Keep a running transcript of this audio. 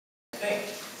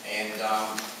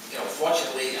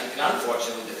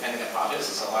unfortunately, depending upon this,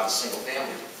 there's a lot of single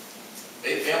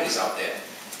big families out there.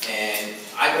 And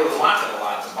I go to the market a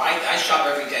lot to buy, I shop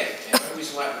every day. And the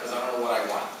reason why, because I don't know what I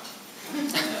want.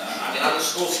 I mean, I'm in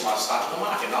school, so I'll stop at the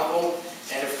market. And I'll go,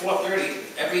 and at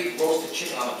 4:30, every roasted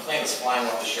chicken on the planet is flying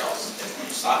off the shelves.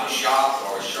 Stop and Shop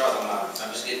or Shop,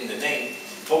 I'm just getting the name.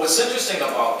 But what's interesting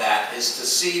about that is to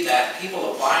see that people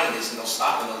are buying this and they'll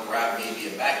stop and they'll grab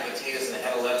maybe a bag of potatoes and a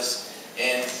head of lettuce.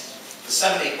 And for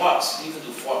 $7, $8, you can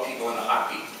do 4 people in a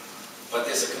heartbeat. But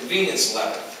there's a convenience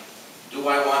level. Do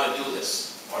I want to do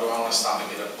this? Or do I want to stop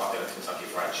and get a bucket of Kentucky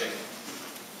Fried Chicken?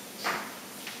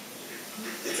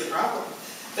 It's a problem.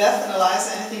 Beth and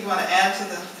Eliza, anything you want to add to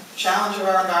the challenge of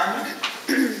our environment?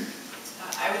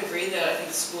 I would agree that I think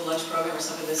the school lunch program or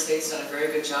something the state's done a very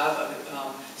good job of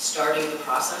starting the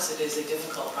process. It is a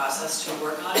difficult process to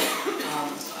work on.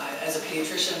 As a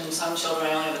pediatrician, some children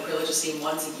I only have the privilege of seeing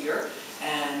once a year,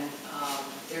 and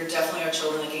there definitely are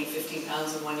children that gain 15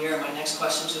 pounds in 1 year. And my next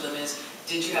question to them is,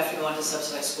 did you have to go on to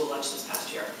subsidized school lunch this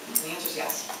past year? And the answer is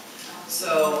yes.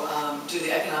 So do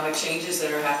the economic changes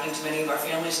that are happening to many of our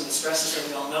families and the stresses that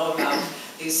we all know about,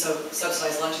 these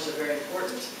subsidized lunches are very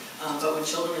important. But when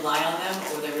children rely on them,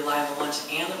 or they rely on the lunch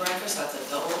and the breakfast, that's a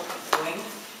double wing,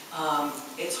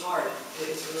 it's hard.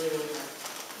 It's really, really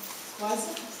hard.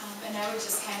 And I would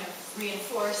just kind of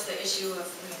reinforce the issue of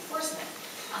reinforcement.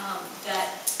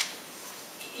 That,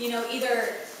 you know,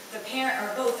 either the parent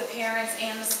or both the parents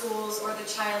and the schools or the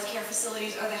child care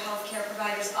facilities or the health care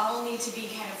providers all need to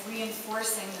be kind of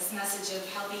reinforcing this message of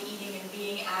healthy eating and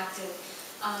being active.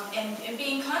 And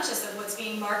being conscious of what's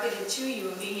being marketed to you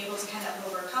and being able to kind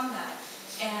of overcome that.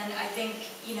 And I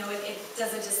think, you know, it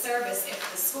does a disservice if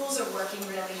the schools are working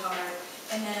really hard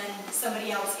and then somebody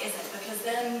else isn't, because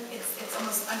then it's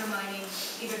almost undermining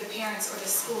either the parents or the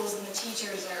schools, and the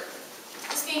teachers are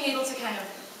just being able to kind of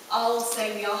all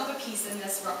say we all have a piece in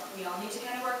this, we all need to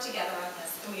kind of work together on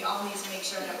this, and we all need to make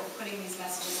sure that we're putting these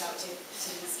messages out to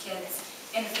these kids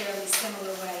in a fairly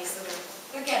similar way, so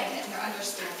they're getting it and they're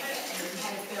understanding it, and it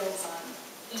kind of builds on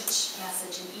each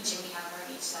message and each encounter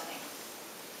and each setting.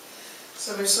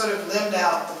 So we've sort of limbed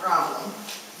out the problem,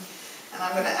 and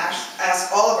I'm going to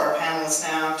ask all of our panelists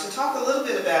now to talk a little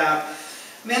bit about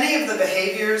many of the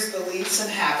behaviors, beliefs,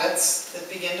 and habits that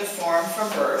begin to form from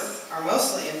birth are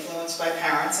mostly influenced by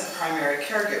parents and primary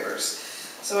caregivers.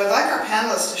 So I'd like our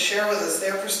panelists to share with us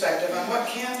their perspective on what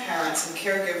can parents and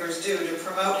caregivers do to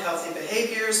promote healthy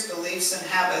behaviors, beliefs, and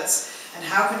habits, and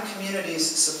how can communities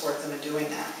support them in doing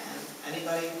that. And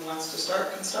anybody who wants to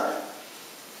start can start.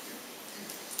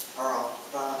 Or I'll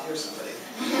volunteer somebody.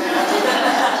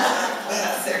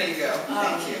 There you go.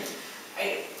 Thank you.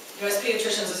 As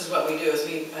pediatricians, this is what we do, is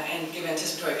we give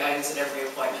anticipatory guidance at every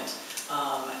appointment.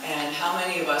 And how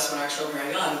many of us, when our children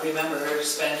are young, remember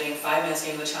spending 5 minutes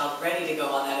getting the child ready to go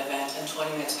on that event and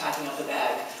 20 minutes packing up the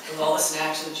bag with all the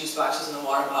snacks and the juice boxes and the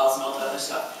water bottles and all that other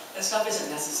stuff. That stuff isn't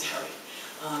necessary.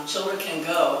 Children can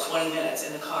go 20 minutes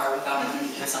in the car without having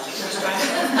to get something to distract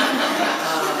them.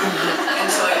 And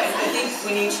so I think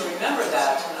we need to remember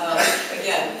that.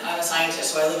 Again, I'm a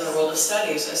scientist, so I live in the world of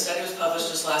studies. A study was published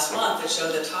just last month that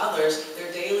showed that toddlers,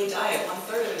 their daily diet,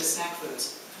 1/3 of it is snack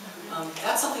foods.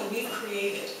 That's something we've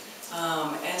created.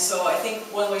 And so I think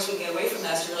one of the ways we can get away from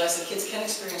that is to realize that kids can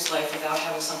experience life without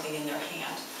having something in their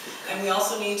hand. And we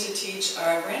also need to teach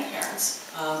our grandparents.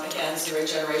 Again, it's a very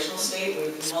generational state.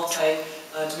 We've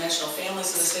multi-dimensional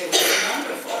families in the state, which is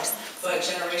wonderful. But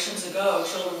generations ago,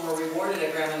 children were rewarded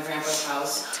at Grandma and Grandpa's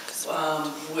house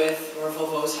or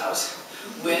Vovo's house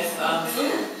with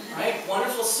food, right?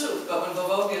 Wonderful soup. But when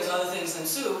Vovo gives other things than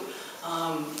soup,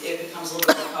 it becomes a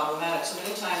little bit more problematic. So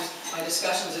many times my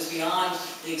discussions is beyond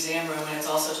the exam room, and it's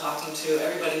also talking to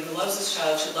everybody who loves this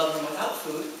child should love them without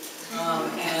food,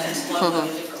 and love them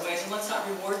in different ways. And let's not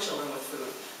reward children with food.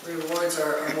 Rewards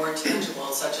are more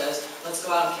tangible, such as let's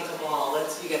go out and kick a ball.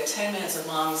 You get 10 minutes of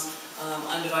mom's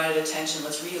undivided attention.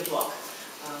 Let's read a book.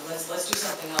 Let's do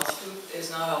something else. Food is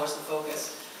not always the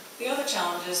focus. The other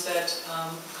challenge is that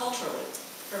culturally,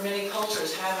 for many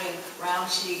cultures, having round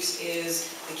cheeks is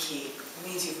the key. It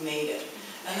means you've made it.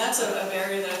 And that's a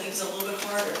barrier that I think is a little bit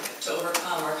harder to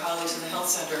overcome. Our colleagues in the health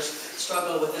centers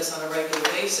struggle with this on a regular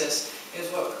basis, is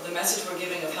what the message we're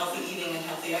giving of healthy eating and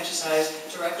healthy exercise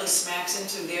directly smacks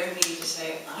into their need to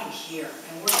say, I'm here,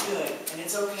 and we're good, and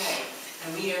it's okay,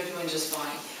 and we are doing just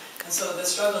fine. And so the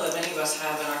struggle that many of us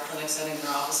have in our clinic settings and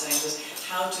our office settings is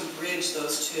how to bridge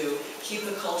those two, keep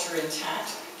the culture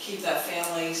intact, keep that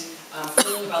family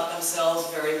feeling about themselves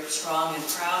very strong and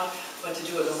proud, but to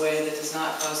do it in a way that does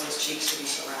not cause those cheeks to be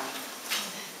so round.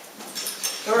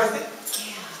 Dorothy.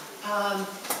 Yeah.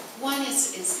 One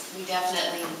is we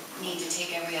definitely need to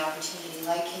take every opportunity,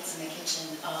 like Kids in the Kitchen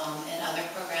and other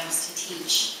programs, to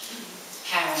teach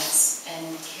parents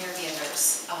and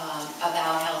caregivers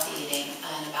about healthy eating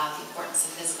and about the importance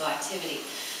of physical activity.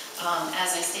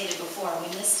 As I stated before,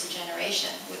 we missed a generation.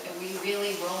 We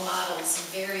really role modeled some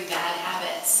very bad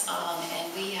habits, and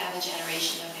we have a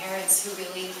generation of parents who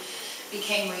really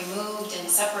became removed and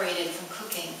separated from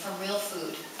cooking, from real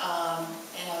food.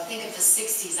 You know, think of the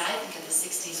 60s. I think of the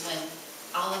 60s when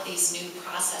all of these new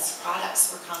processed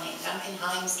products were coming. Duncan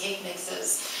Hines cake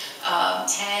mixes,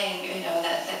 Tang, you know,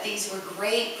 that these were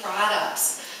great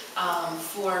products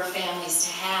for families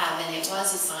to have, and it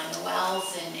was a sign of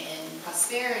wealth and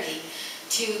prosperity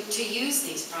to use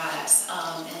these products,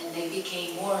 and they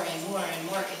became more and more and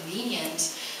more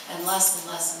convenient and less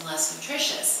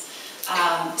nutritious.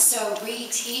 So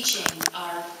reteaching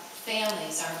our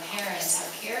families, our parents,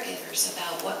 our caregivers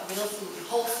about what real food,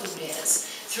 whole food is,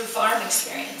 through farm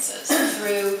experiences,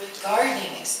 through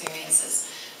gardening experiences,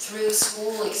 through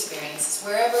school experiences,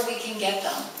 wherever we can get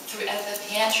them, through at the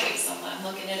pantries. I'm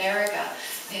looking at Erica,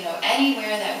 you know,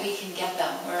 anywhere that we can get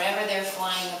them, wherever they're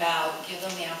flying about, give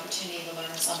them the opportunity to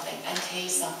learn something and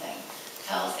taste something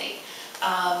healthy.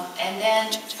 And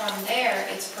then from there,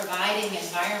 it's providing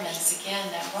environments, again,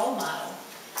 that role model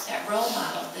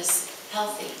this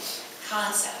healthy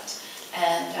concept.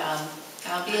 And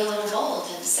I'll be a little bold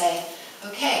and say,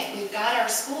 okay, we've got our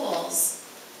schools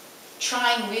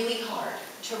trying really hard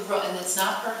to, and it's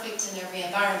not perfect in every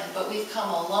environment, but we've come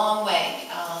a long way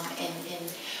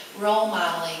in role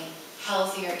modeling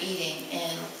healthier eating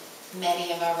in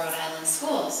many of our Rhode Island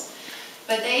schools.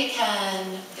 But they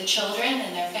can, the children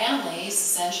and their families,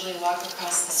 essentially walk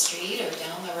across the street or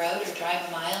down the road or drive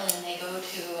a mile and they go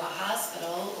to a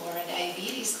hospital or a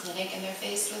diabetes clinic and they're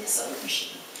faced with a soda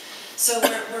machine. So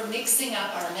we're mixing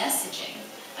up our messaging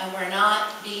and we're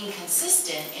not being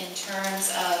consistent in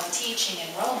terms of teaching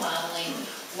and role modeling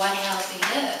what healthy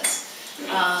is.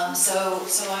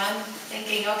 So I'm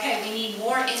thinking, okay, we need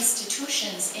more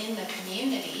institutions in the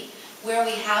community where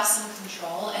we have some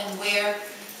control and where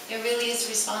there really is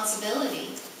responsibility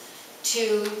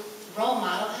to role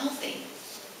model healthy.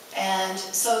 And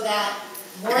so that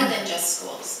more than just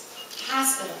schools,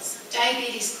 hospitals,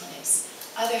 diabetes clinics,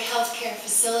 other healthcare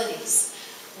facilities,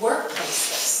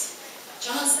 workplaces,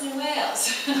 Johnson &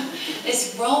 Wales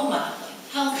is role modeling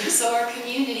healthy so our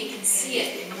community can see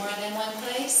it in more than one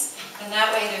place. And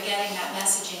that way they're getting that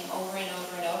messaging over and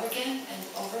over and over again. And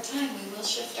over time we will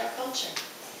shift our culture.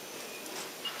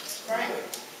 Right.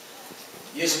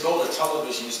 Years ago, the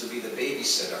television used to be the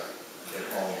babysitter at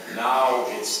home. Now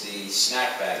it's the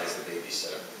snack bag as the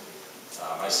babysitter.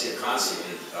 I see it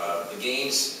constantly. The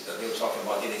games that they were talking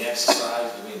about, getting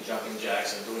exercise, doing jumping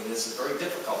jacks and doing this is very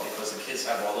difficult because the kids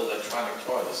have all the electronic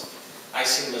toys. I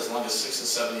see them as long as 6 and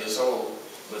 7 years old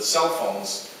with cell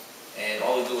phones, and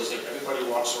all they do is everybody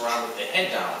walks around with their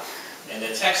head down and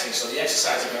they're texting, so the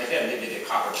exercise they're going to get, maybe they get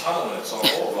carpal tunnel when it's all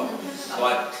over.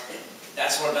 But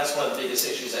that's one of the biggest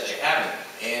issues that you're having.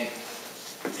 And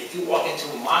if you walk into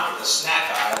a market, the snack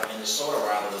aisle and the soda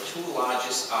aisle are the two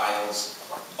largest aisles,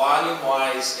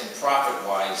 volume-wise and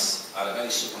profit-wise, out of any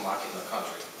supermarket in the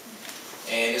country.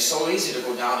 And it's so easy to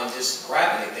go down and just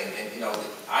grab anything. And you know,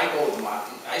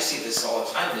 I see this all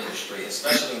the time in the industry,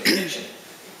 especially in the kitchen.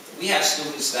 We have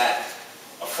students that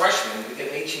are freshmen. We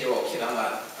get an 18-year-old kid.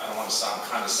 I don't want to sound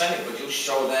condescending, but you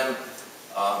show them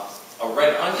a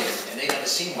red onion, and they've never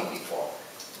seen one before.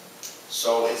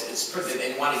 So it's pretty,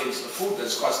 they want to get into the food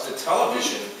business because the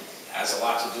television has a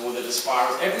lot to do with it as far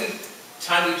as every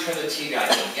time you turn the TV on,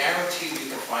 I can guarantee you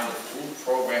can find a food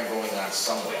program going on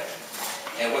somewhere.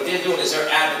 And what they're doing is they're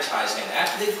advertising.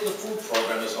 After they do the food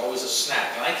program, there's always a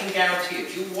snack. And I can guarantee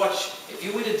if you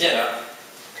eat a dinner,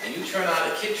 and you turn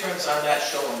on, a kid turns on that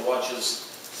show and watches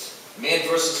Man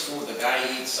vs. Food, the guy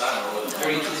eats, I don't know, a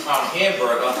 32-pound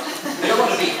hamburger, they're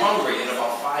going to be hungry in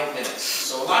about 5 minutes.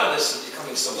 So a lot of this is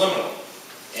becoming subliminal.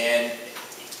 And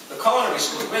the culinary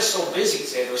schools, we're so busy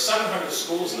today. There are 700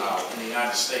 schools now in the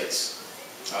United States.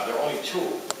 There are only 2,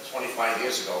 25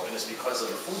 years ago, and it's because of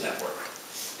the Food Network.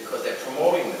 Because they're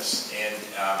promoting this. And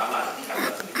I'm not having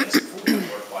nothing against the Food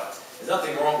Network, but there's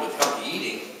nothing wrong with healthy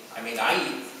eating. I mean,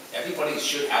 everybody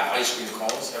should have ice cream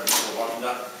cones every so often.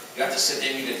 You have to sit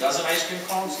there and eat a dozen ice cream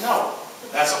cones? No.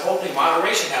 That's the whole thing.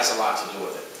 Moderation has a lot to do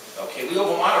with it. Okay, we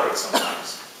over-moderate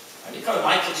sometimes. I mean, you come to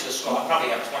my kitchen at school, I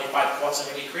probably have 25 quarts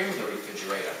of heavy cream in the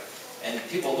refrigerator. And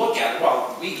people look at it,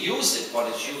 well, we use it,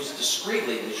 but it's used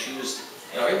discreetly. It's used,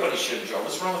 you know, everybody should enjoy.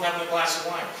 What's wrong with having a glass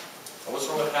of wine? Or what's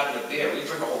wrong with having a beer? We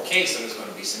drink a whole case, and there's going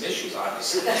to be some issues,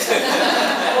 obviously.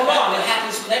 Well, no, it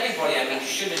happens with everybody. I mean, you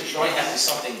should enjoy having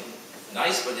something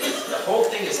nice, but the whole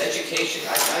thing is education.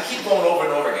 I keep going over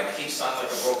and over again. I keep sounding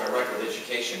like a broken record with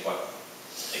education, but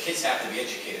the kids have to be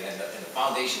educated, and the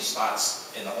foundation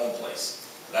starts in the home place.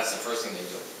 That's the first thing they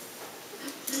do.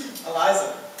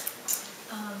 Eliza?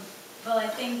 Well, I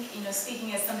think,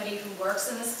 speaking as somebody who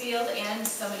works in this field and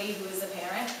somebody who is a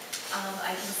parent,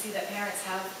 I can see that parents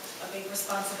have a big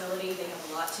responsibility. They have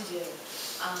a lot to do.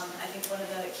 I think one of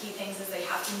the key things is they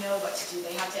have to know what to do.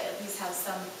 They have to at least have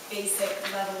some basic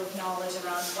level of knowledge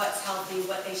around what's healthy,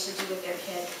 what they should do with their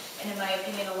kid. And in my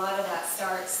opinion, a lot of that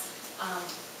starts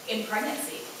in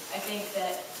pregnancy. I think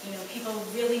that, people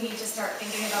really need to start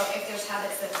thinking about if there's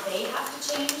habits that they have to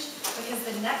change, because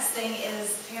the next thing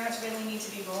is parents really need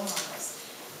to be role models.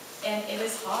 And it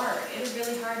is hard. It is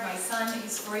really hard. My son,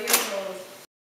 who's 4 years old,